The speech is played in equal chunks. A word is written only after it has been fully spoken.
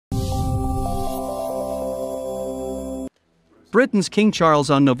Britain's King Charles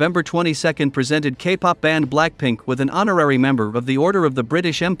on November 22 presented K-pop band BLACKPINK with an honorary member of the Order of the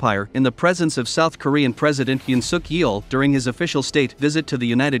British Empire in the presence of South Korean President Yoon Suk-yeol during his official state visit to the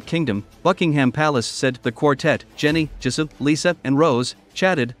United Kingdom. Buckingham Palace said the quartet, Jenny, Jisoo, Lisa, and Rose,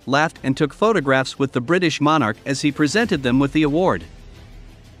 chatted, laughed and took photographs with the British monarch as he presented them with the award.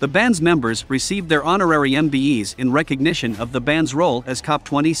 The band's members received their honorary MBEs in recognition of the band's role as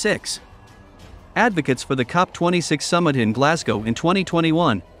COP26 advocates for the COP26 summit in Glasgow in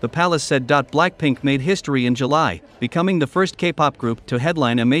 2021, the palace said. BLACKPINK made history in July, becoming the first K-pop group to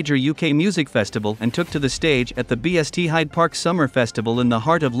headline a major UK music festival and took to the stage at the BST Hyde Park Summer Festival in the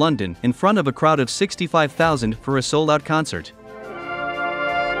heart of London in front of a crowd of 65,000 for a sold-out concert.